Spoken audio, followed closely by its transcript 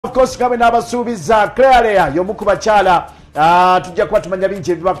Of course kabe n'abasuubiza Clare y'omu ku bakyala tujja kuba tumanya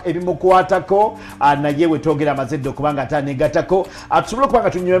bingi ebimukwatako naye we twogera amazedde okubanga atanegatako tusobole okuba nga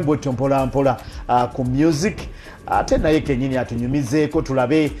tunyume bwetyo mpola mpola ku music ate naye kennyini atunyumizeeko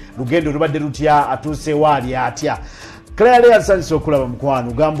tulabe lugendo lubadde lutya atuusewo ali atya. Clare nsanyusa okulaba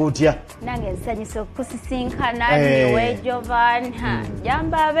mukwano gamba otya? Nange nsanyusa okusisinkana Niwe Jovan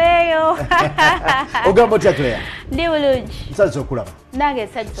Jambo Abeeyo ogamba otya Clare? Ndi bulungi. Nsanyusa okulaba. Nange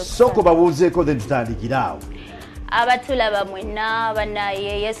nsanyusa soko babuuzeeko then tutandikira awo. Abatulaba mwenna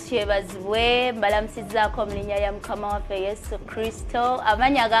banaye Yesu yebazibwe mbalamusizaako mu linnya lya Mukama waffe Yesu Kristo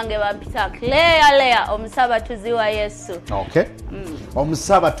amanya gange bampita Leya omusabatuzi wa Yesu. Okay.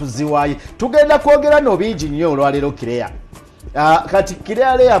 Omusabatuzi waye tugenda kwogera no bingi nnyo olwaleero Clare. Kati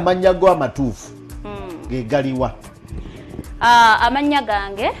Clare amanya go amatuufu gegaliwa. Amanya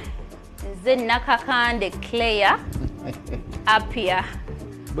gange nze nakakande Clare apia.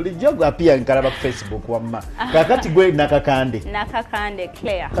 Bulijjo gwe apia nkalaba ku Facebook wamma. Kakati gwe nakakande. Nakakande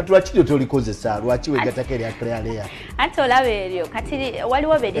Clare. Kati lwaki tolikozesa lwaki wegatako erya Clare? Ate olaba eryo kati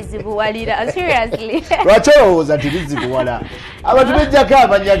waliwo berizibuwalira seriously. Lwaki olowooza nti lizibuwala? Abantu bejjako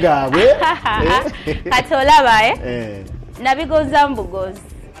amanya gaabwe. Kati olaba nabigoza mbugozi.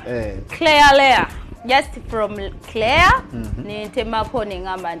 Clare just from Clare nintemako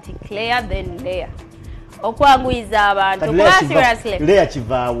nengamba nti Clare then Leya. Okwanguiza abantu kuba seriously. Leya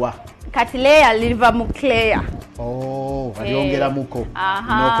kivaawa. Kati Leya liva mu Clare. Aliongera muko.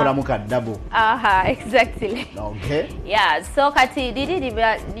 Nokola muka double. Exactly. Okay. Yeah, so kati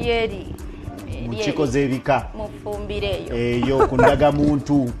lyeri mukikoze ebika. Mufumbireyo. Eyo kundaga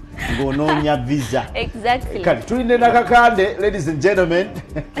muntu ng'onoonya visa. Exactly. Kati tulinde nakakande, ladies and gentlemen.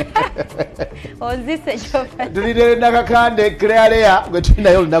 Onzise Jovan. Tulinde nakakande Clare gwe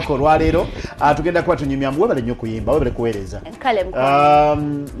tulinayo olunaku olwaleero. Tugenda kuba tunyumya webale nnyo kuyimba webale kuweereza. Kale mukama.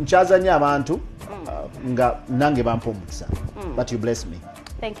 Nkyazanya abantu nga nange bampa omukisa. But you bless me.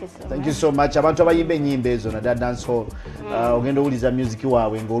 Thank you so much. Thank you so much. Abantu abayimba ennyimba ezo na dance hall ogenda owuliza music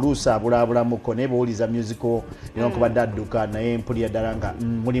waabwe ng'oluusa abulaabulamuko naye bw'owuliza musical newankubadde adduka naye mpulira ddala nga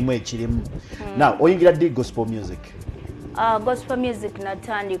mulimu ekirimu. Now oyingira ddi gospel music? Gospel music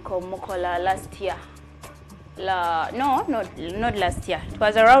natandika omukola last year. No, not last year. It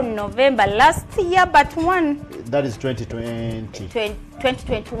was around November last year, but one. That is 2020.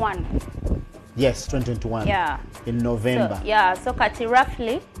 2021. Yes, 2021. Yeah. In November. So, yeah, so kati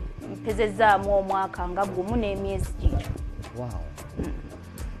roughly mpezezaamu omwaka nga gumu n'emyezi giro. Wow.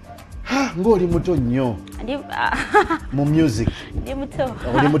 Ng'oli muto nnyo mu music. Ndi muto.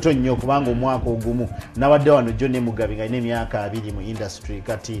 Oli muto nnyo kubanga omwaka ogumu nabadde wano John Mugabe nga alina emyaka 2 mu industry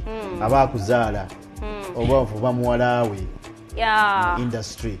kati abaakuzaala oba vuba muwala we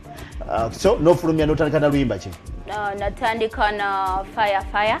industry. So n'ofulumya n'otandika na luyimba ki? Natandika na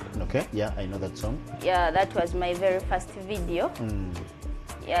Fire. Okay, yeah, I know that song. Yeah, that was my very first video.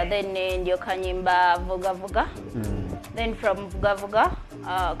 Yeah, then ndio kanyimba Vuga. Then from Vuga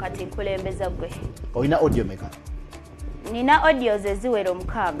kati nkulembeza gwe. Oyina audio maker? Nina audios eziwera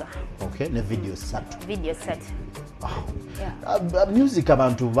omukaaga. Okay, ne video set. Video set. Yeah. Music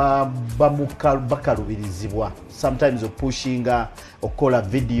abantu bakalubirizibwa. Sometimes opushinga okola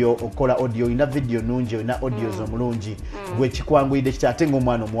video okola audio ina video nungi ina audios omulungi gwe kikwanguyide kitya ate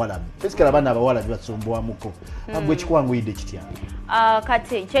ng'omwana omuwala basically abaana abawala basumbuwamuko gwe kikwanguyide kitya?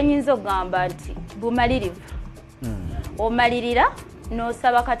 Kati kyenyinza okugamba nti bumalirivu omalirira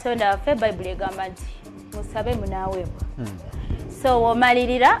n'osaba Katonda waffe Bayibuli egamba nti musabe munaaweebwa. So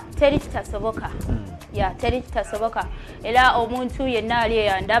omalirira teri kitasoboka. Teri kitasoboka era omuntu yenna ali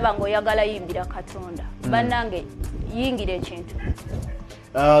eyandaba ng'oyagala yimbira Katonda bannange yingira ekintu.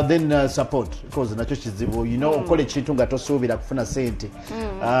 Then support because nakyo kizibu okola ekintu nga tosuubira kufuna sente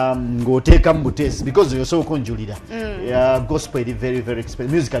ng'oteeka mu buteesi because osobola okunjulira gospel is very very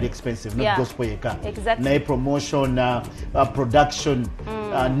expensive, musically expensive, not gospel yeka. Naye promotion production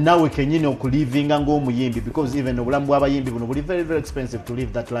nawe kenyini okulivinga ng'omuyimbi because even obulamu bw'abayimbi buno buli very very expensive to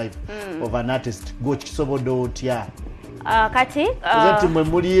live that life of an artist. Gwe kisobodde otya? Kati mwe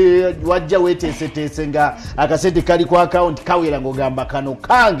muli wajja weteeseteese nga akasente kali ku account kawera ng'ogamba kano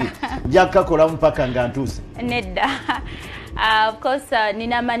kange nja kukakola mpaka nga ntuuse? Nedda. Of course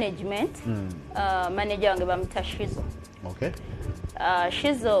nina management. Manager wange bamuta Shizo. Okay.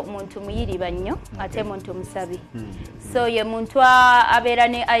 Shizo muntu muyiriba nnyo ate muntu musabi. So ye muntu abeera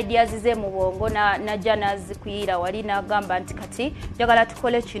ne ideas ze mu bwongo najja nazikuyira wali n'agamba nti kati njagala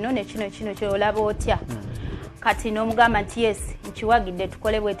tukole kino ne kino kyolaba otya. Kati n'omugamba nti yes nkiwagidde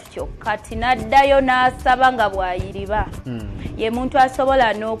tukole bwe tutyo kati naddayo n'asaba nga bw'ayiriba. Ye muntu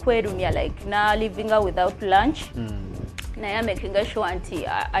asobola n'okwerumya like na living without lunch naye amakinga sure nti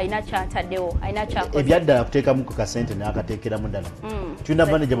ayina kyataddewo ayina kyakoze ebyaddala kuteekamu ku kasente n'akateekeramu ddala tulina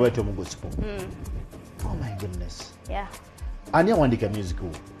manager bwetyo mu gospel. Oh my goodness. Yeah. Ani awandiika music wo?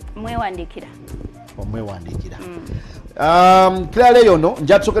 Mwewandikira. Omwewandikira. Clare yono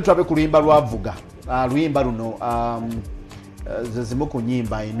njatusooke tulabe ku luyimba lwavuga. Luyimba luno zimu ku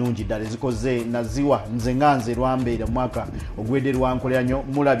nnyimba ennungi ddala ezikoze naziwa nze nga nze lwambeera mu mwaka ogwedde lwankolera nnyo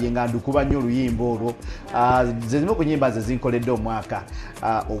mulabye nga ndukuba nnyo oluyimba olwo. Zimu ku nnyimba ze zinkoledde omwaka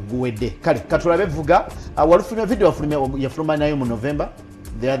oguwedde. Kale katulabe vuga. Walufulumya video yafuluma nayo mu November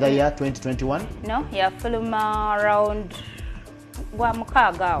the other year 2021? No, yafuluma around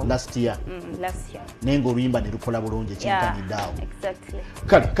last year. Last year. Nengo oluyimba ne lukola bulungi ekyenkanyiddaawo. Exactly.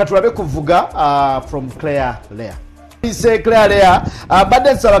 Kale katulabe kuvuga from Clare Leya. Say Clare Leya,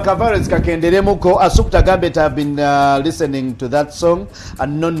 badde nsaba Kavares kakenderemuko. Asukta Gambit have been listening to that song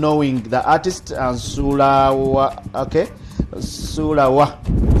and not knowing the artist and Sulawa. Okay. Sulawa.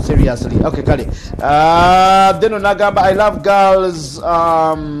 Seriously. Okay, kale. Then onagamba I love girls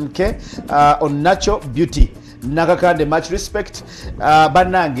okay on natural beauty. Nakakande much respect.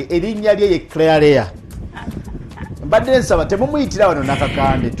 Banange erinnya lye Clare Leya. Badde nsaba temumuyitira wano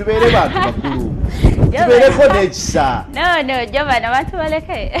Nakakande tubeere bantu bakulu. Tubeereko n'ekisa. No, Jovan abantu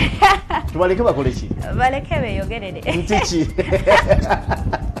baleke. Tubaleke bakole ki? Baleke beeyogerere. Ntiki.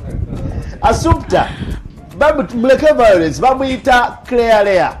 Assumpta. Muleke violence bamuyita Clare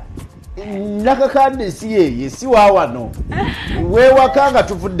Leya. Nakakande si yeye si waawano. Weewaka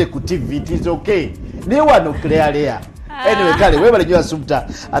tuvudde ku TV it is okay. Ne wano Clare Leya. Anyway, kale webale nyo Assumpta.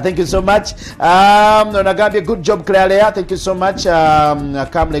 Thank you so much. Onagambye good job Clare Leya. Thank you so much.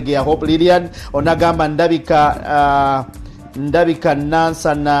 Kamlege ya Hope Lilian. Onagamba ndabika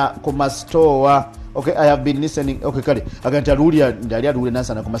nansa na kumastowa. Okay, I have been listening. Okay, kale. Aganta rulia ndalia rule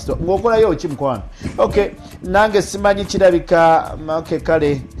nansa na kumastowa. Ngokola yo chimkwano. Okay, nange simanyi kirabika. Okay,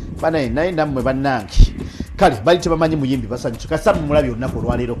 kale. Bana naye namwe bannange. Kale bali tebamanyi muyimbi basanyuka kasamu mulabi olunaku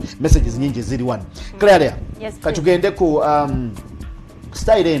lwaleero messages nyingi ziri wano. Clare Leya, katugende ku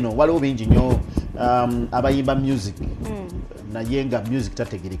style eno waliwo bingi nnyo abayimba music naye nga music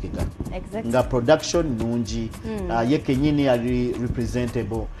tategerekeka nga production nungi ye kenyini ali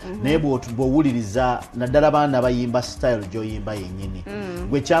representable naye bw'owuliriza naddala abaana abayimba style gy'oyimba yennyini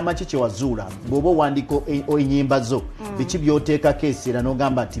gwe kyama ki kyewazuula bw'oba owandiika ennyimba zo biki by'oteekako eseera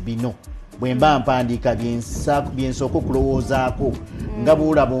n'ogamba nti bino bwemba mpandiika byensooka okulowoozaako nga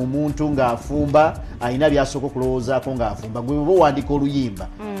bw'olaba omuntu ng'afumba alina by'asooka okulowoozaako ng'afumba gwe bw'oba owandiika oluyimba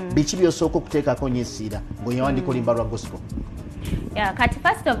biki by'osooka okuteekako nnyo essiira ng'owandiika oluyimba lwa gospel? Kati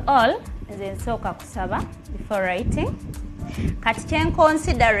first of all nze nsooka kusaba before writing. Kati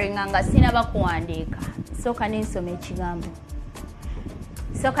kyenconsidering nga sinaba kuwandiika sooka nensoma ekigambo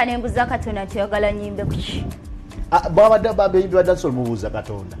sooka nembuza Katonda nti oyagala nnyimbe ku ki. Bwabadde babayimbi badansolo mubuuza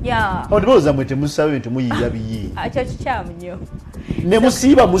Katonda. Ondibooza mwe temusabe nti muyiira biyi. Ekyo kikyamu nnyo. Ne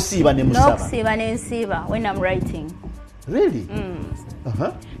musiiba ne musaba. N'okusiiba ne nsiiba when I'm writing. Really?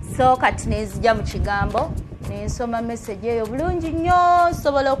 So kati nenzija mu kigambo nensoma message eyo bulungi nnyo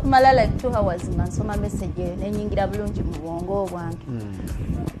nsobola okumala like 2 hours nga nsoma message eyo nenyingira bulungi mu bwongo bwange.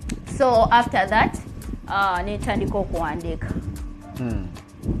 So after that netandika okuwandiika.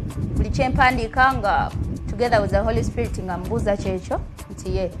 Buli kyempandiika nga together with the Holy Spirit nga mbuuza kyekyo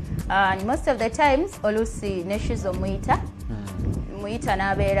nti ye most of the times oluusi neshizo muyita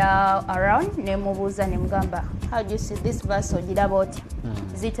n'abeera around nemubuuza nemugamba how do you see this verse ogiraba otya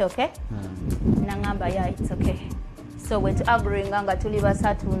is it okay? Nangamba yeah it's okay. So wetu agreeing nga tuli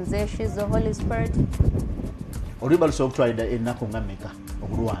basatu nze she's the Holy Spirit. Oluyimba lusobola okutwalira ennaku nga mmeka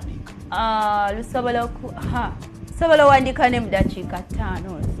okuluwandiika? Lusobola owandiika ne mu dakiika 5.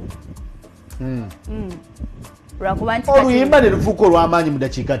 Oluyimba ne lufuuka olw'amaanyi mu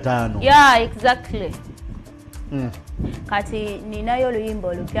dakiika 5. Yeah, exactly. Kati ninayo oluyimba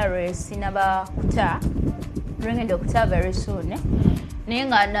olupya lwe sinaba kuta lwengenda okuta very soon naye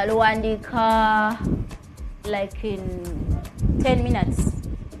nga naluwandiika like in 10 minutes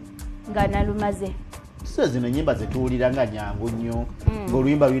nga nalumaze. So zino nyimba zetuwulira nga nyangu nnyo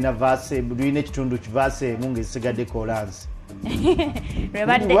ng'oluyimba lulina ekitundu kivaase emu ng'esigadde kolansi.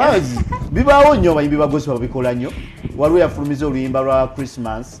 Bibaawo nnyo abayimbi ba gospel babikola nnyo. Waliwo yafulumiza oluyimba lwa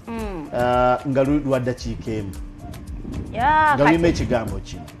Christmas nga lwa ddakiika emu nga luyimba ekigambo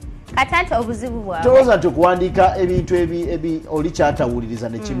kino. Katante obuzibu bwawe tolooza nti okuwandiika ebintu oli kyatawuliriza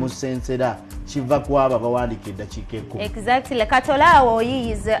ne kimusensera kiva ku abo abawandiika eddakiika ekkumi. Exactly. Katolaawo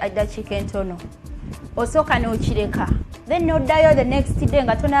oyiyize eddakiika entono osooka n'okireka then noddayo the next day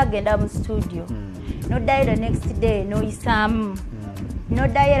nga tonaagenda mu studio noddayo the next day n'oyisaamu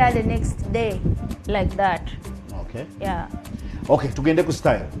noddayo era the next day like that. Okay. Yeah. Okay, tugende ku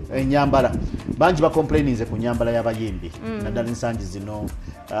style enyambala banji bakomplaininze ku nyambala y'abayimbi naddala ensangi zino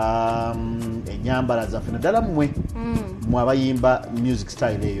enyambala zaffe naddala mmwe abayimba music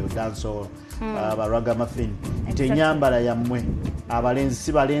style eyo dancehall baragamuffin nti enyambala yammwe abalenzi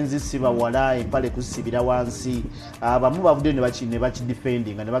si balenzi si bawala empale kusibira wansi abamu bavudde ne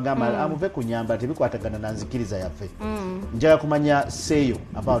bakidefending ne bagamba amuve ku nyambala tebikwatagana na nzikiriza yaffe njaga kumanya seyo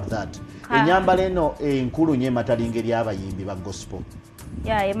about that enyambala eno enkulu nnyo ematalinga eri abayimbi ba gospel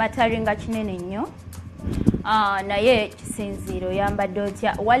ematalinga kinene nnyo naye kisinziiro yambadde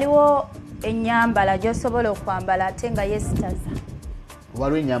otya waliwo enyambala gy'osobola okwambala ate nga yeesitaza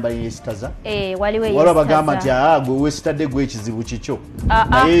waliwo enyambala yeesitaza waliwo bagamba nti gwe weesitadde gwe ekizibu kikyo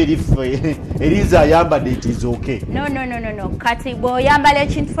naye eriza ayambadde it is okay no kati bw'oyambala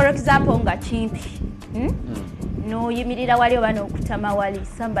ekintu for example nga kimpi n'oyimirira wali oba n'okutama wali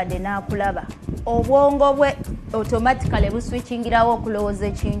sambadde n'akulaba obwongo bwe automatically buswitchingirawo okulowooza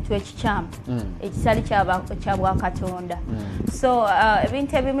ekintu ekikyamu ekitali kya bwakatonda so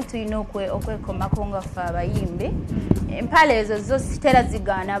ebintu ebimu tulina okwekomako nga ffe abayimbi empale ezo zo zitera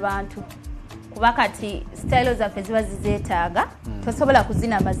zigaana bantu kuba kati sitayilo zaffe ziba zizeetaaga tosobola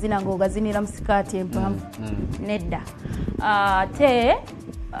kuzina amazina ng'ogazinira mu sikaati empanvu nedda ate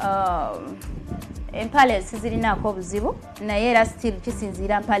empale sizirinaako obuzibu naye era still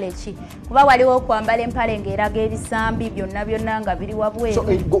kisinziira mpale ki kuba waliwo okwambala empale ng'eraga ebisambi byonna nga biri wabweru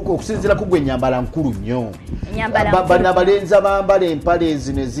okusinziira ku gwe ennyambala nkulu nnyo abalenzi abambala empale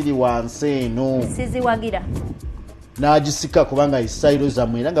ezino eziri wansi eno siziwagira n'agisika kubanga esitayiro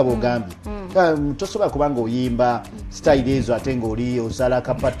zammwe era nga bw'ogambye tosobola kubanga oyimba sitayiro ezo ate ng'oli osala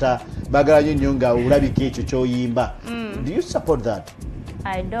akapata bagala nnyo nga olabika ekyo ky'oyimba do you support that?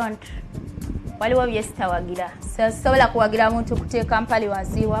 I don't. Waliwo byesitawagira sobola kuwagira muntu kuteeka mpale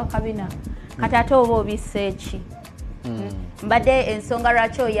wansi wa kabina kati ate oba obisse eki mbadde ensonga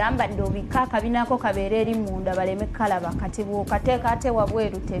lwaki oyambadde obika akabinako kabeera eri munda baleme kalaba kati bw'okateeka ate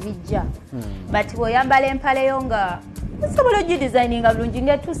wabweru tebijja but bw'oyambala empale yo nga osobola ogidesigninga bulungi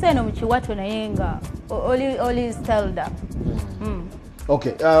ng'etuuse eno mu kiwato naye nga oli styled up.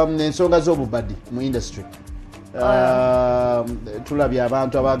 Okay, ensonga z'obubaddi mu industry tulabye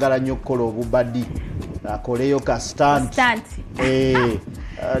abantu abaagala nnyo okukola obubaddi akoleyo ka stunt.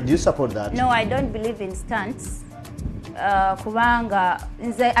 Do you support that? No, I don't believe in stunts. Kubanga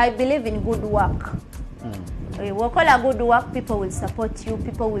I believe in good work. Wakola good work, people will support you,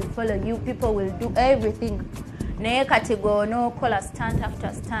 people will follow you, people will do everything. Naye kati gwonokola stunt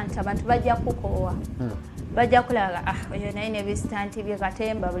after stunt abantu bajja kukoowa bajja kulaba oyo naye nebistanti bye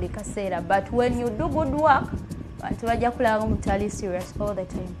katemba buli kaseera, but when you do good work abantu bajja kulaba mutali serious all the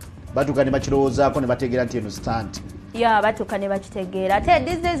time. Batuka ne bakirowoozaako ne bategeera nti eno stunt. Batuka ne bakitegeera ate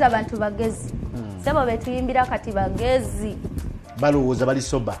these days abantu bagezi sebo betuyimbira kati bagezi balowooza bali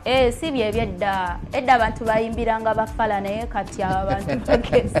soba. Si bye byedda edda abantu bayimbiranga bafala naye kati abantu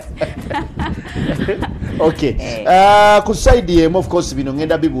bagezi. Okay. Ku side yemu of course bino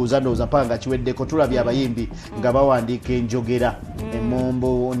ngenda bibuuza ndowooza panga kiweddeko tulabye abayimbi nga bawandiika enjogera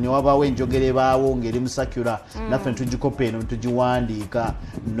emombo ne wabaawo enjogera ebaawo ng'eri musakula naffe ntugikopa eno ntugiwandiika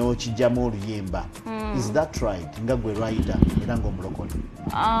n'okijjamu oluyimba. Is that right? Nga gwe writer era ng'omulokole.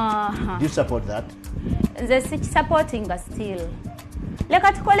 Do you support that? Nze sikisupportinga still.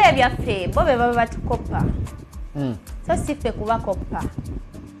 Leka tukole ebyaffe bo be baba batukopa. So siffe kubakopa.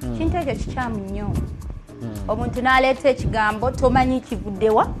 Kintu ekyo kikyamu nnyo. Omuntu n'aleeta ekigambo tomanyi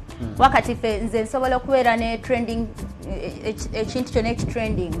kivuddewa wakati ffe nze nsobola okubeera ne trending ekintu kyonna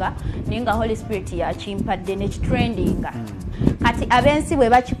ekitrendinga naye nga Holy Spirit yakimpadde nekitrendinga kati ab'ensi bwe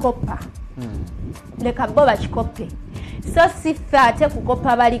bakikopa leka bo bakikope so siffe ate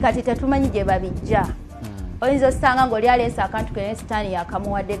kukopa bali kati tetumanyi gye babijja. Oyinza osanga ng'oli aleesa akantu kene sitaani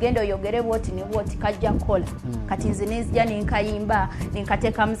yakamuwadde genda oyogere bwoti ne bwoti kajja kukola kati nze nenzija nenkayimba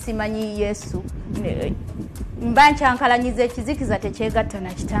nenkateeka musimanyi Yesu mba nkyankalanyiza ekizikiza tekyegatta na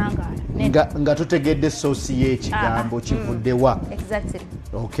kitangaala nga totegedde soosi y'ekigambo kivuddewa. Exactly.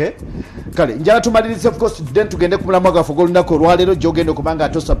 Okay. Kale njala tumalirize of course then tugende ku mulamwa gwaffe gw'olunaku olwaleero gy'ogenda okubanga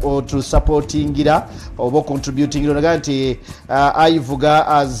tusupportingira oba contributing onaga nti ayivuga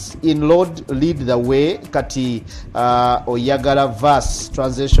as in Lord lead the way kati oyagala verse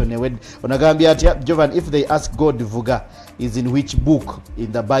translation onagambye atya Jovan if they ask God vuga is in which book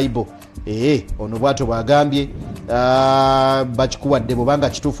in the Bible? Ono bwato bwagambye bakikuwadde bwobanga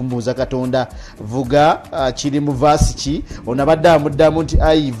kituufu mubuuza Katonda vuga kiri mu verse ki onabadde amuddamu nti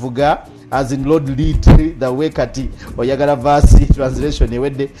ayi vuga as in Lord lead the way kati oyagala verse translation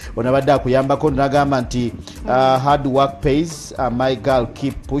ewedde onabadde akuyambako nagamba nti hard work pays my girl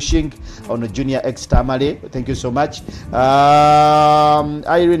keep pushing on Junior X Tamale thank you so much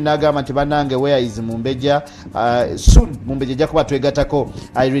Irene nagamba nti banange where is Mumbeja soon Mumbeja jakuba twegatako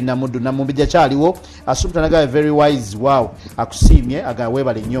Irene namudu na Mumbeja chaliwo asumta nagamba very wise wow akusimye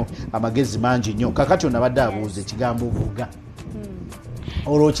agawebale nnyo amagezi mangi nnyo kakati onabadde abuuze kigambo vuga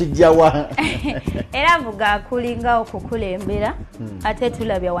olwo kijjawa era vuga akulinga okukulembera ate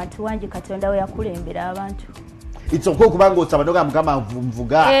tulabya wantu wangi Katonda we yakulembera abantu it's okay kubanga osaba ndoga mukama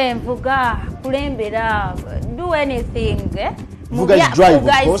mvuga mvuga kulembera do anything vuga is drive of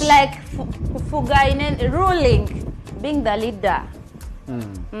course it's like fuga in ruling being the leader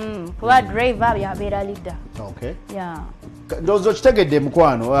kuba driver yabeera leader okay yeah ndozo kitegedde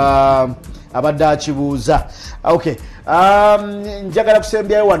mukwano abadde akibuuza okay njagala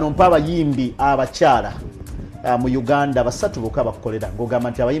kusembyayo wano mpa abayimbi abakyala mu Uganda basatu bokka bakolera ngogamba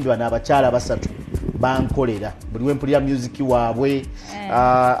nti abayimbi bano abakyala basatu bankolera buli wempulira music waabwe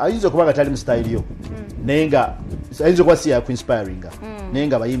ayinza okuba nga tali mu style yo naye nga ayinza okuba si ya inspiring naye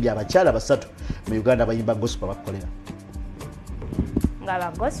nga abayimbi abakyala basatu mu Uganda bayimba gospel bakolera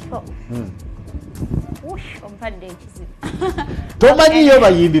ngala gospel ompadde ekizibu tomanyiyo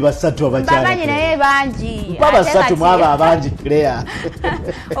bayimbi basatu abakyala bamanyi naye bangi basatu mwaba abangi Clare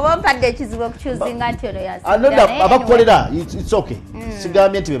oba ompadde ekizibu okukyuzinga nti ono yasinga abakolera it's okay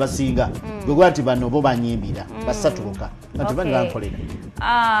sigambye nti bebasinga gwegwa nti bano bo banyimbira basatu boka nti bani bankolera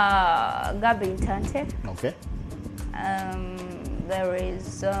Gabi Ntante okay there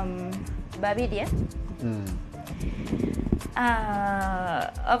is Babidie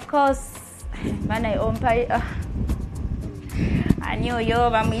of course mana ompai ani oyo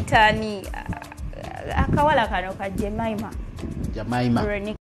bamwitani akawala kano ka Jemima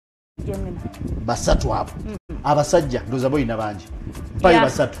basatu abo abasajja ndoza boyina bangi mpayo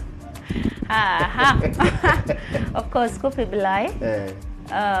basatu of course Kofi Blai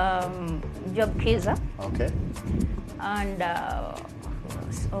Job Kiza okay and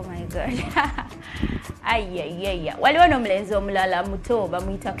oh my god ayayaya waliwo n'omulenzi omulala muto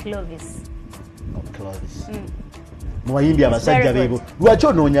bamuyita Clovis mubayimbi abasajja bebo lwaki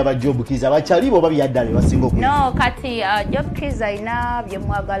onoonya ba Job Kiza bakyalibo oba byaddala basinga okuyi no kati Job Kiza ayina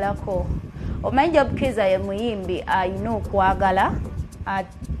byemwagalako omanyi Job Kiza ye muyimbi ayina okwagala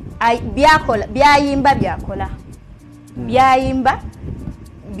byayimba byakola byayimba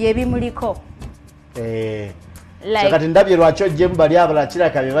byebimuliko kati ndabye lwaki ojjemu bali abalala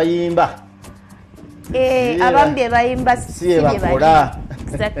kiraka bye bayimba abamu bye bayimba si bye bakola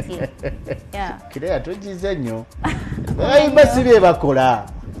exactly yeah Clare togize nnyo bayimba si bye bakola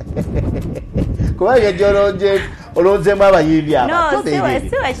kubanga gyolonje olonzemu abayimbi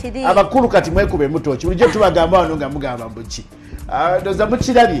abakulu kati mwekube mutoki bulijjo tubagamba wano nga mugamba mbuki ndoza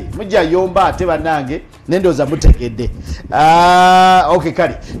mukirabye mujja yomba ate bannange nendoza mutegedde okay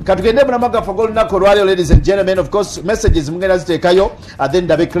kali katugende munamaga for gold nako lwali ladies and gentlemen of course messages mungenda ziteekayo then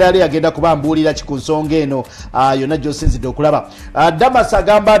ndabe Clare agenda kubambuulira kikunsonga eno yonna gyosinzidde okulaba Damas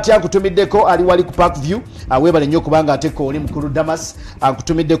agamba ati akutumiddeko ali wali ku Park View weebale nnyo kubanga ateko oli mukulu Damas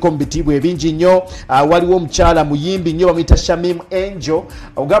akutumiddeko mu bitiibwa ebingi nnyo waliwo omukyala muyimbi nnyo bamuyita Shamim Angel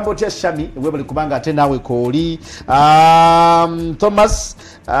ogamba otya Shami weebale kubanga ate naawe kooli Thomas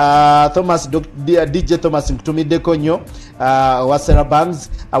DJ Thomas nkutumiddeko nnyo wasera bangs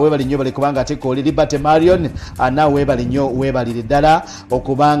weebale nnyo bale kubanga ate kooli Liberty Marion naawe weebale nnyo weebalire ddala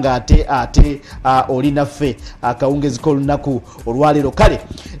okubanga ate oli naffe akawungezi k'olunaku olwaleero kale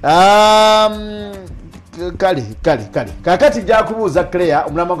kakati jakubuuza Clare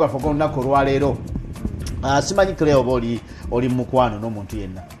omulamu gwaffe gw'olunaku olwaleero simanyi Clare oba oli mukwano n'omuntu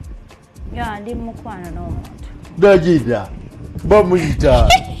yenna ndi mukwano n'omuntu dagida bamuyita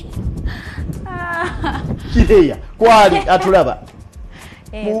Kireya kwali atulaba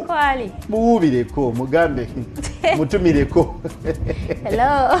kwali muwubireko mugambe mutumireko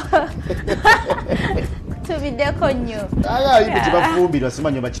hello kutumiddeko nnyo ayimbe tebafumbirwa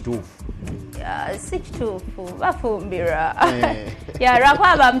simanyi oba kituufu si kituufu bafumbirwa lwako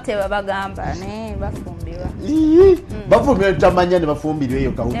abamu tebabagamba naye bafumbirwa bafumbirwa tutamanya ne bafumbirwa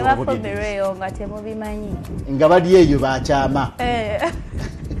eyo nebafumbirwa eyo nga temubimanyi nga bali eyo bakyama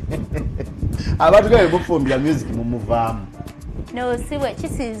abantu gabe mufumbira music mumuvaamu no siwe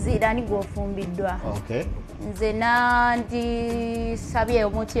kisinziira ani gw'ofumbiddwa nze nandisabye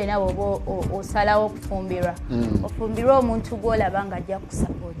omuntu yenna woba osalawo okufumbirwa ofumbirwa omuntu gw'olaba nga ajja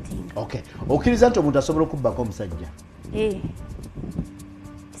kusapootinga okkiriza nti omuntu asobola okubbako omusajja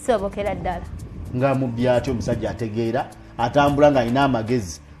kisobokera ddala nga mubbi atyo omusajja ategeera atambula ng'alina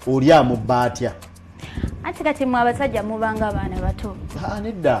amagezi oli amubba atya anti kati mwe abasajja mubanga abaana bato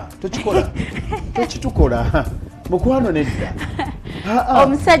nedda tokitukola mukwano nedda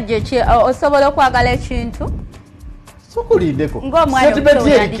omusajja osobola okwagala ekintu sokulindeko sentiment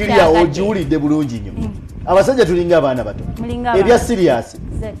erikirya ogiwulidde bulungi nnyo abasajja tulinga abaana bato ebya siriasi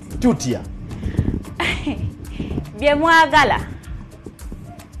tutya bye mwagala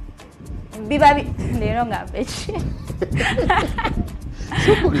biba leero ngamba eki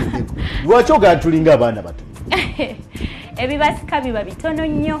sokulindeko lwaki ogala tulinga abaana bato ebibasika biba bitono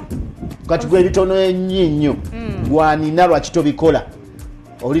nnyo kati gwe ebitono ennyo gwanina lwaki tobikola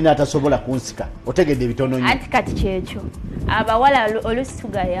oli n'atasobola kunsika otegedde ebitono nnyo anti kati kyekyo abawala olusi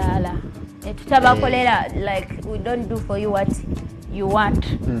tugayaala netutabakolera like we don't do for you what you want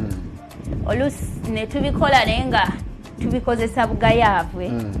olusi netubikola naye nga tubikozesa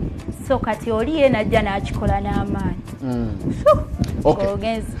bugayaavwe so kati oli ye najja n'akikola n'amaanyi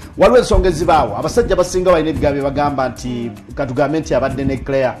waliwo ensonga ezibaawo abasajja basinga balina ebigambo bye bagamba nti katugambe nti abadde ne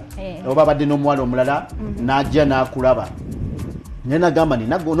Clare oba abadde n'omuwala omulala n'ajja n'akulaba naye nagamba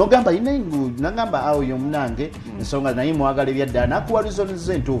nogamba nagamba awo yo munange ensonga naye mwagala ebyaddala nakuwa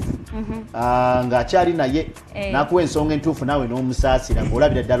lisonizo entuufu ng'akyali naye nakuwa ensonga entuufu naawe n'omusaasira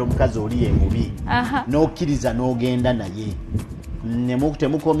ng'olabira ddala omukazi oli ye mubi n'okkiriza n'ogenda naye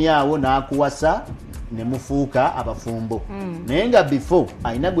temukomyawo n'akuwasa nemufuuka abafumbo naye nga before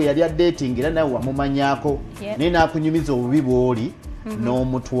alina gwe yali addating era nawe wamumanyako naye n'akunyumiza obubi bw'oli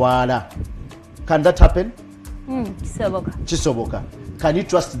n'omutwala. Can that happen? Kisoboka. Can you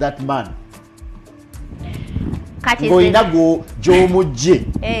trust that man? Ng'olina gy'omugye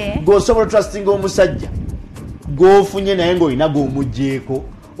ng'osobola trusting omusajja gw'ofunye naye ng'olina gw'omuggyeko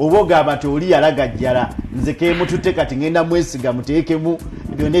oba ogamba ti oli yalagajjala nze keemututte kati ngenda mwesiga muteekemu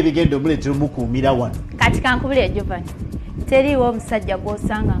byonna ebigenda omuleetera omukuumira wano. Kati kankubule Jovan, teriiwo omusajja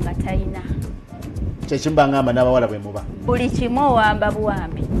gw'osanga nga talina. Kyekimu bangamba n'abawala bwe muba. Buli kimu owamba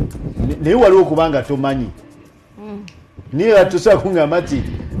buwambi. Naye waliwo kubanga tomanyi. Niyo atusobola kungamba nti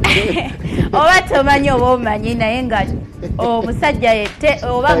oba tomanyi oba omanyi naye nga omusajja yette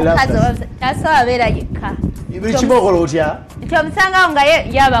oba mukazi tasobola abeera yekka. Buli kimu okola otya? Nti omusangawo nga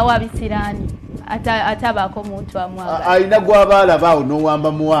yabawa bisiraani atabaako muntu amwagala. Alina gw'abaalabaawo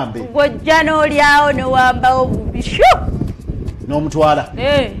n'owamba muwambe. Gw'ojja n'olyawo n'owambawo bubishu. N'omutwala.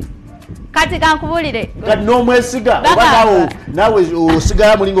 Kati kankubulire. Kati n'omwesiga oba naawe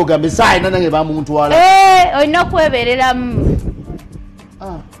osigala mulingo ogambe saa ina nange bamutwala. Olina okwebeereramu.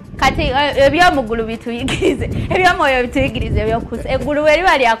 Kati ebyomuggulu bituyigirize ebyomwoyo bituyigirize ebyokusa eggulu bwe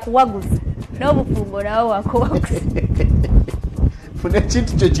liba lyakuwaguza n'obufumbo nawo wakuwaguza. Funa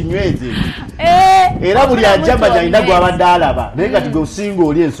ekintu kyo kinyweze era buli ajamba alina gw'abadde alaba naye nga tigosinga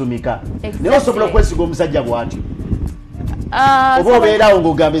oli ensumika naye osobola okwesiga omusajja bw'atyo oba obeerawo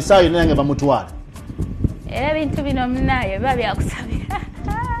ng'ogamba essaawa yonna nange bamutwala era ebintu bino munaye biba byakusabira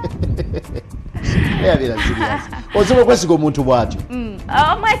yabeera siriasi osobola okwesiga omuntu bw'atyo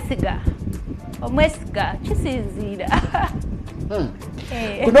omwesiga kisinziira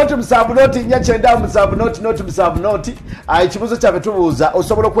kunoti musanvu noti nnya kyenda musanvu noti musanvu noti ekibuuzo kyabe tubuuza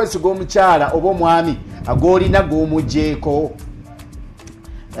osobola okwesiga omukyala oba omwami ag'olina g'omuggyeko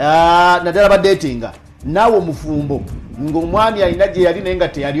naddala badeetinga naawe omufumbo ng'omwami alina gye yali naye nga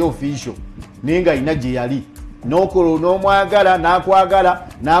teyali official naye nga alina gye yali n'okola n'omwagala n'akwagala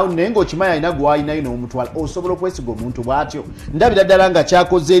naye ng'okimanyi alina gw'alinayo n'omutwala osobola okwesiga omuntu bw'atyo ndabira ddala nga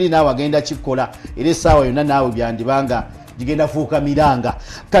kyakoze eri naawe agenda kikkola era essaawa yonna naawe byandibanga gigenda fuuka miranga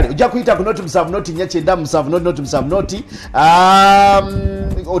kale ojja kuyita ku noti musanvu noti nnya kyenda musanvu noti musanvu noti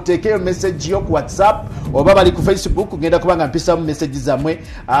oteekeyo message yo ku WhatsApp oba bali ku Facebook ngenda kubanga mpisamu message zammwe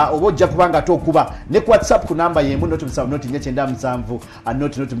oba ojja kubanga ate okuba ne ku WhatsApp ku namba yemu noti musanvu noti nnya kyenda musanvu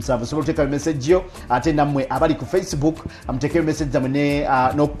noti musanvu osobola oteekayo message yo ate nammwe abali ku Facebook amuteekeyo message zammwe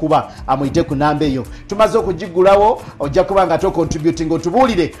n'okukuba amuyite ku namba eyo tumaze okugigulawo ojja kubanga ate ocontributing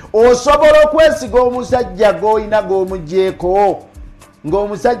otubuulire osobola okwesiga omusajja g'olina g'omuggyeko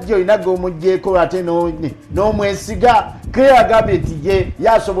ng'omusajja olina g'omuggyeko ate n'omwesiga Clare agambye nti ye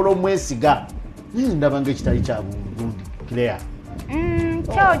yasobola omwesiga ndaba ng'ekitali kya bulungi Clare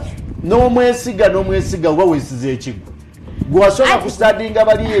n'omwesiga oba weesiza ekigo gwe wasooka ku stadinga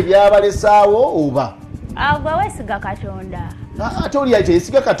bali ebyabalesaawo oba gwe weesiga Katonda ate oli yali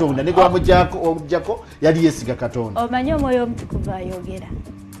teyesiga Katonda ne gwamuggyako yali yeesiga Katonda. Omanyi omwoyo omutukuvu ayogera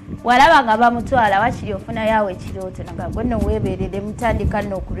walaba nga bamutwala wakiri ofunayo awo ekirooto naga gwe nno weebeerere mutandika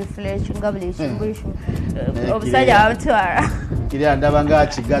nno okurefresh nga buli ekimu obusajja bamutwala kiriya ndaba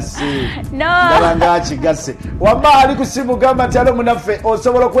ng'akigase wamma ali ku simu gamba nti alo munaffe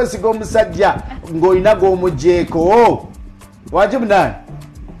osobola okwesiga omusajja ng'olina gw'omuggyeko waki munaani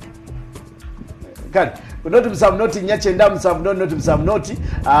kale noti musanvu noti nnya kyenda musanvu noti musanvu noti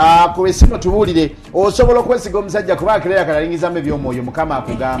ku esimu tubuulire osobola okwesiga omusajja kuba Clare akalalingizamu ebyomwoyo mukama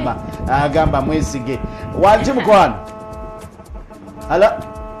akugamba agamba mwesige wanti mukwano ala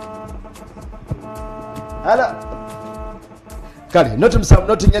kale noti musanvu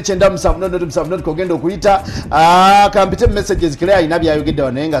noti nnya kyenda musanvu noti musanvu noti kogenda okuyita kampite mu messages Clare alina byayogedde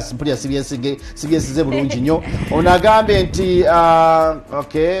wano naye nga simpulya sibyesize bulungi nnyo ono agambe nti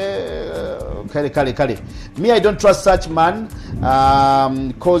kale me I don't trust such man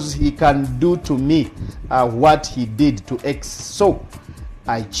because he can do to me what he did to X, so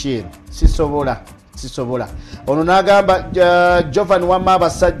I chill. sisobola ono n'agamba Jovan wamma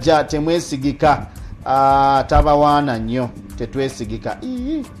abasajja temwesigika tabawaana nnyo tetwesigika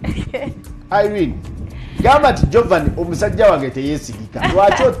Irene gamba nti Jovan omusajja wange teyesigika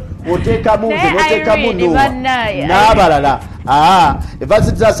lwaki oteekamu nze noteekamu Nuwa n'abalala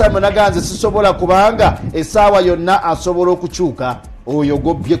evasitiza Simon aganze sisobola kubanga essaawa yonna asobola okukyuka oyo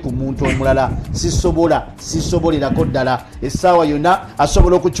gobye ku muntu omulala sisobolerako ddala essaawa yonna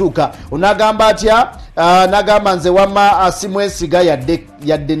asobola okukyuka onagamba atya nagamba nze wamma asimwesiga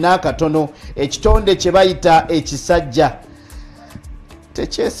yadde n'akatono ekitonde kye bayita ekisajja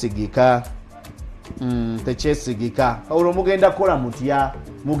tekyesigika olwo mugenda kukola mutya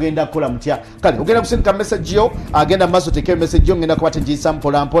kale ogenda kusindika message yo agenda maaso tekeo message yo ngenda kuba tenjiyisa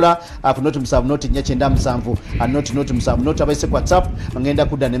mpolampola ku noti musanvu noti nnya kyenda musanvu noti musanvu noti abaise ku WhatsApp ngenda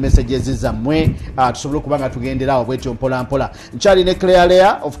kudda ne messages zammwe tusobole okuba nga tugenderawo bwetyo mpolampola nkyali ne Clare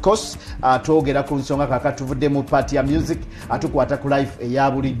Leya of course twogera ku nsonga kaka tuvudde mu party ya music atukwata ku life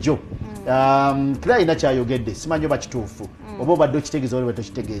eya bulijjo Clare ina kyayogedde simanyi oba kituufu oba obadde okitegeeza oba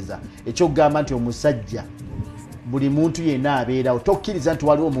tokitegeeza ekyokugamba nti omusajja buli muntu yenna abeerawo tokkiriza nti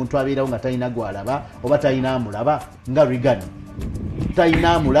waliwo omuntu abeerawo nga talina gwalaba oba talina amulaba nga Regan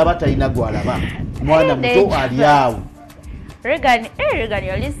talina amulaba talina gwalaba mwana muto ali awo Regan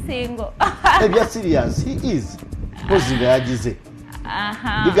yali single ebya serious he is kozi nga yagize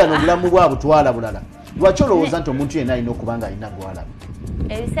Regan obulamu bwabo twala bulala lwaki olowooza nti omuntu yenna alina okuba nga alina gwalaba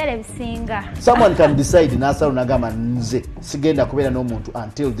ebiseera ebisinga someone can decide nasalo nagamba nze sigenda kubeera n'omuntu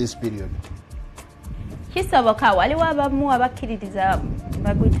until this period kisoboka waliwo abamu abakkiririza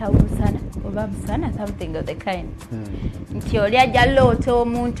baguyita omusana oba musana something of the kind nti oli ajja loota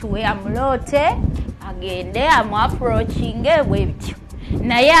omuntu we amuloote agende amuapproachinge bwebityo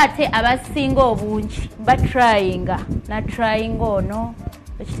naye ate abasinga obungi batrayinga ono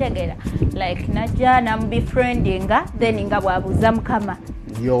okitegeera like najja namubefriendinga then nga bwabuuza mukama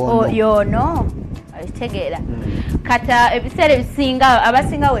yono okitegeera kata ebiseera ebisinga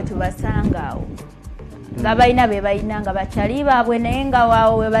abasinga we tubasangaawo nga balina be balina nga bakyali baabwe naye nga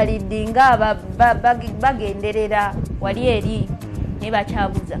waawo we balidinga bagenderera wali eri naye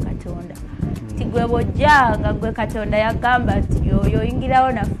bakyabuuza Katonda nti gwe bw'ojja nga gwe Katonda yagamba nti oyo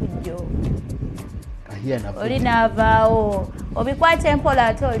oyingirawo nafujjo oli naavaawo obikwata empola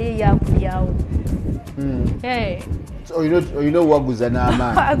ate oli yakulyawo olina owaguza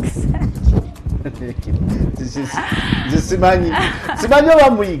n'amaanyi simanyi oba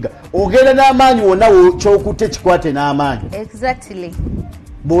muyiga ogenda n'amaanyi wonna kyokutte kikwate n'amaanyi exactly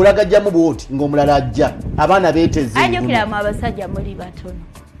bw'olagajjamu bwoti ng'omulala ajja abaana beeteze ajjukiramu abasajja muli batono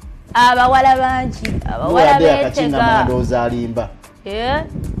abawala bangi abawala beetega ndowooza alimba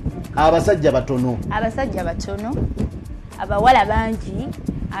abasajja batono abawala bangi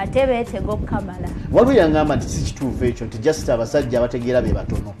ate beetega okukamala waliwo yangamba nti si kituufu ekyo nti just abasajja abategeera be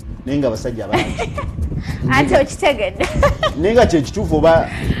batono naye nga abasajja bangi ate okitegedde naye nga kyekituufu oba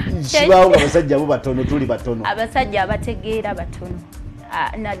kibaawo nga abasajja bo batono tuli batono abasajja abategeera batono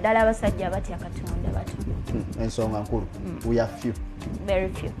naddala abasajja abatya Katonda batono ensonga nkulu we are few very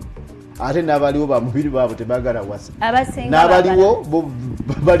few ate n'abaliwo bamubiri baabo tebagala wasa abasinga n'abaliwo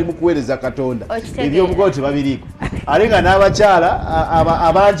bali mu kuweereza Katonda ebyomugolo tebabiriiko ate nga n'abakyala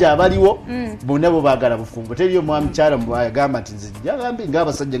abangi abaliwo bonna bo baagala bufumbo teri omwami kyala agamba nti nze jagambi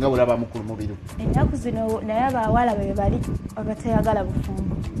ng'abasajja nga bulaba mukulu mubiri ennaku zino naye abawala be bali abatayagala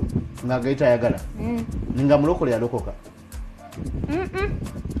bufumbo nga gaitayagala nga mulokole yalokoka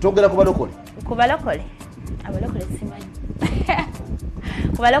togera ku balokole abalokole simanyi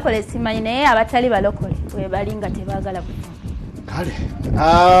ku balokole simanyi naye abatali balokole we bali nga tebaagala bufumbo kale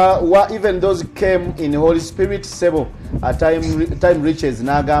even those came in Holy Spirit sebo time reaches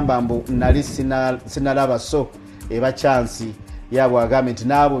n'agamba mbu nali sinalaba so eba chance yabwe agamba nti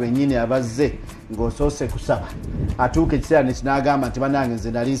n'abo bennyini abazze ng'osoose kusaba atuuka ekiseera n'agamba nti banange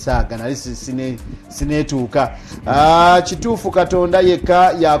nze nali nsaaga nali sineetuuka kituufu Katonda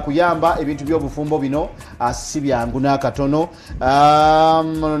yekka yakuyamba ebintu by'obufumbo bino si byangu n'akatono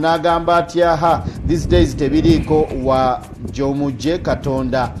n'agamba atya these days tebiriiko wa gy'omugye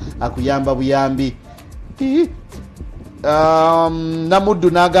katonda akuyamba buyambi. Namuddu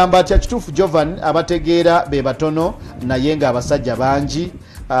n'agamba atya kituufu Jovan abategeera be batono naye nga abasajja bangi.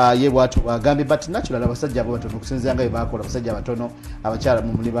 Ye bwatu bagambye but natural abasajja abo batono okusinziira nga bye bakola abasajja batono abakyala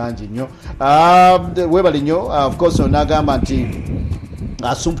mu muli bangi nnyo. Webali nnyo of course n'agamba nti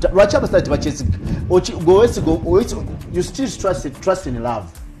assumpta lwaki abasajja tebakyesiga you still trust in love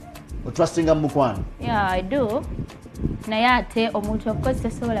or trusting in mukwano. Yeah, I do. Naye ate omuntu of course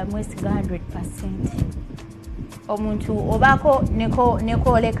tasobola mwesiga 100%. Omuntu obako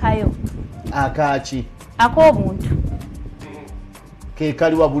nekolekayo akaki ak'omuntu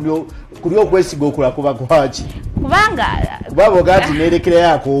kekaliwa kuli okwesiga okulala kuba kwaki kubanga ogati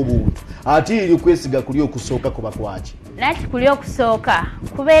nerekerayo ak'obuntu ate eri okwesiga kuli okusooka kuba kwaki nati kuli okusooka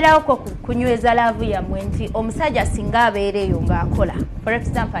kubeerawo kunyweza laavu yammwe nti omusajja singa abeereeyo ng'akola for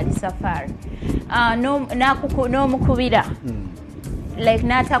example ali safari n'omukubira like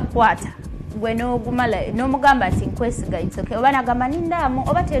n'atakukwata gwe n'omugamba nti nkwesiga it's okay oba nagamba nindaamu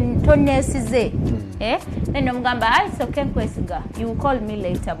oba tonneesize naye n'omugamba it's okay nkwesiga you call me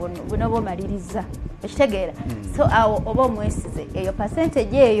later bunoba omaliriza okitegeera so awo oba omwesize eyo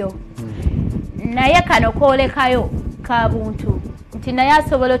percentage eyo naye kano koolekayo ka buntu nti naye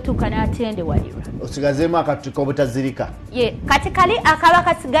asobola otuuka n'atendewalirwa osigazeemu akatuka obutazirika kati kali akaba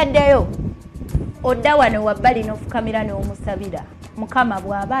kasigaddeyo odda wano wabbali n'ofukamira n'omusabira mukama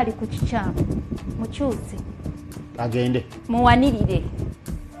bw'aba ali ku kikyamu mukyusi agende muwanirire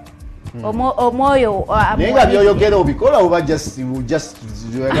omwoyo naye nga byoyogera obikola oba just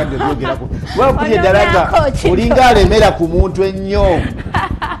byogerako lwakuli eddalaga olinga alemera ku muntu ennyo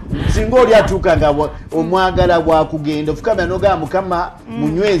singa oli atuuka nga omwagala bwakugenda ofukamira n'ogamba mukama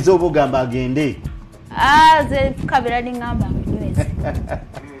munyweze oba ogamba agende ze fukamira ningamba munyweze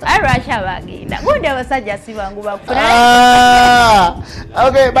lwaki abagenda gundi abasajja si bangu bakufuna.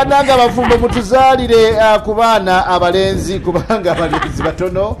 Okay, bannanga abafumbo mutuzaalire ku baana abalenzi kubanga abalenzi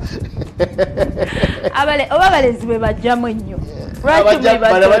batono oba abalenzi be bajjamu ennyo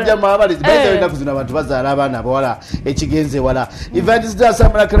bajjamu abalenzi baita ennaku zino abantu bazaala abaana abawala ekigenze wala. Evangelist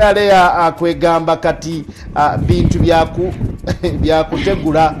Asamula Clare akwegamba kati bintu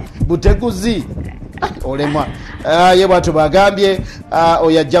byakutegula buteguzi olemwa ye bwatu bagambye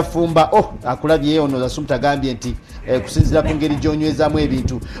oyajja fumba akulabye ono asumta gambye nti kusinzira ku ngeri gy'onywezaamu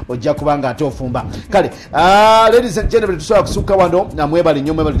ebintu ojja kubanga ate ofumba kale. Ladies and gentlemen, tusobola kusukka wano mwebale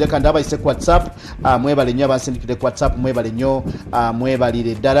nnyo mwebale kandi abayise ku WhatsApp mwebale nnyo abasindikire ku WhatsApp mwebale nnyo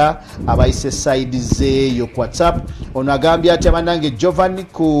mwebalire ddala abayise side zeeyo ku WhatsApp. Ono agambye ati abanange Jovan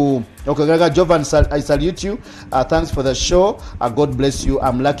ku Okay, Jovan, I salute you. Thanks for the show. God bless you.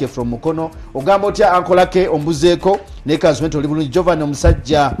 I'm lucky from Mukono. Ogamba otya ankolake ombuzeko nekazwento libulungi Jovan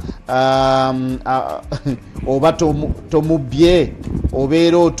omusajja oba tomubye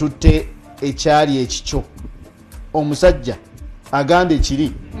obeera otutte ekyali ekikyo. Omusajja agamba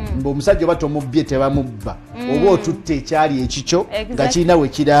ekiri omusajja oba tomubye tebamubba oba otutte ekyali ekikyo nga kirina we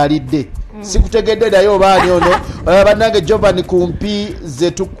kiraalidde. Sikutegedde naye obaani ono bannange Jovan kumpi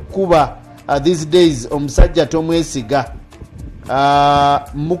ze tukuba these days omusajja tomwesiga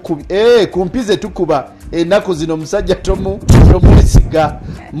kumpi ze tukuba ennaku zino omusajja tomwesiga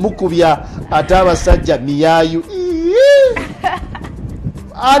mukubya ate abasajja miyaayu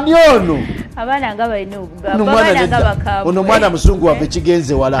ani ono abaana nga balina obugambo abaana nga bakaabu ono mwana musungu waffe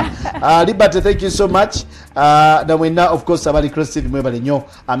kigenze wala. Liberty, thank you so much. Na mwenna of course abali crossed mwebale nnyo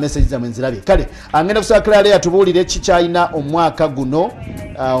message za mwenzirabye kale angenda kusaba Clare atubuulire kikyayina omwaka guno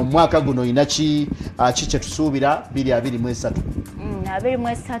ina ki kye tusuubira 2023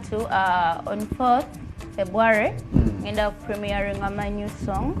 on 4th February ngenda premiering my new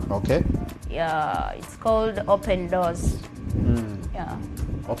song. Okay. Yeah, it's called Open Doors. Yeah.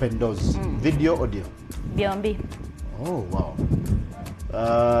 Open Doors. Video, audio? Byombi. Oh, wow.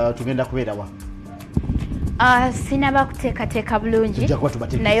 Tugenda kubeera wa? Sinaba kuteekateeka bulungi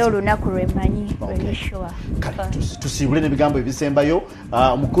naye olunaku lwemmanyi lwenyeshuwa. Tusiibule n'ebigambo ebisembayo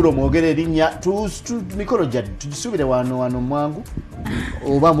omukulu omwogera erinnya mikolo gyadde tugisuubire wano mwangu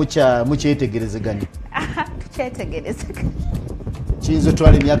oba mukyetegerezeganya? Tukyetegerezeganya. Kiyinza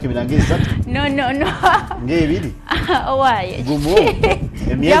otwala emyaka 3 no ng'ebiri owaye gumu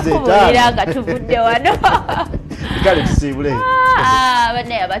emyezi 5 yakubuulira nga tuvudde wano kale tusiibule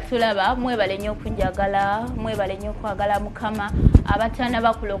banne abatulaba mwebale nnyo okunjagala mwebale nnyo okwagala Mukama abataana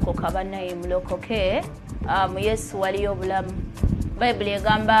bakulokoka bannaye mulokoke mu Yesu waliyo obulamu. Bayibuli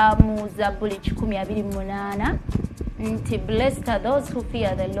egamba mu Zabbuli 128 nti blessed are those who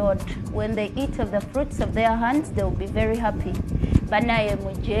fear the Lord. When they eat of the fruits of their hands, they will be very happy. Bannaye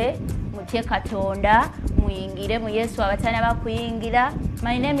mujje mutye Katonda muyingire mu Yesu abatana bakuyingira.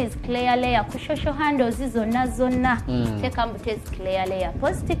 My name is Clare Leya ku social handles zonna teka mbutezi Clare Leya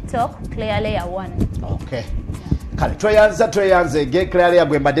post TikTok Clare Leya 1. Okay. Kale tweyanze ge Clare Leya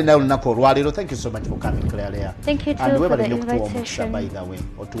gwe mbadde nayo lunaku olwaleero. Thank you so much for coming Clare Leya. Thank you too and for the invitation. By the way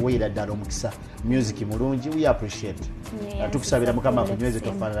otuweera ddala omukisa music mulungi we appreciate. Tukusabira mukama kunyweze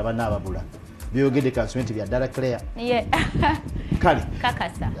tofaanana banaababula byogedde kansumenti bya ddala Clare. Yeah. Kale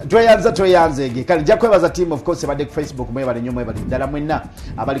kakasa tweyanze ge kale nja kwebaza team of course badde ku Facebook mwebale nnyo mwebale ddala mwenna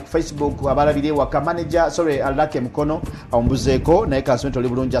abali ku Facebook abalabire waka manager alake mukono ombuzeeko naye kansumenti oli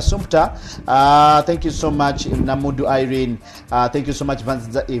bulungi Assumpta. Thank you so much Namudu Irene. Thank you so much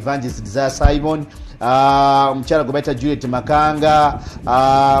Evangelist Desire Simon. Mchara gobaita Juliet Makanga.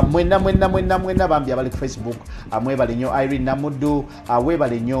 Mwenna bambi abali ku Facebook mwebale nnyo Irene Namudu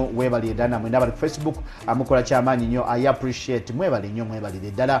webale nnyo webale ddala mwenna abali ku Facebook amukola kyamaanyi nnyo I appreciate mwebale nnyo mwebale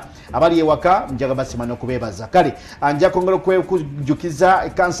ddala abali ewaka njaga basima n'okubeebaza kale anja kongera okwejukiza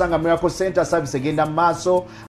Kansanga Miracle Center service egenda mu maaso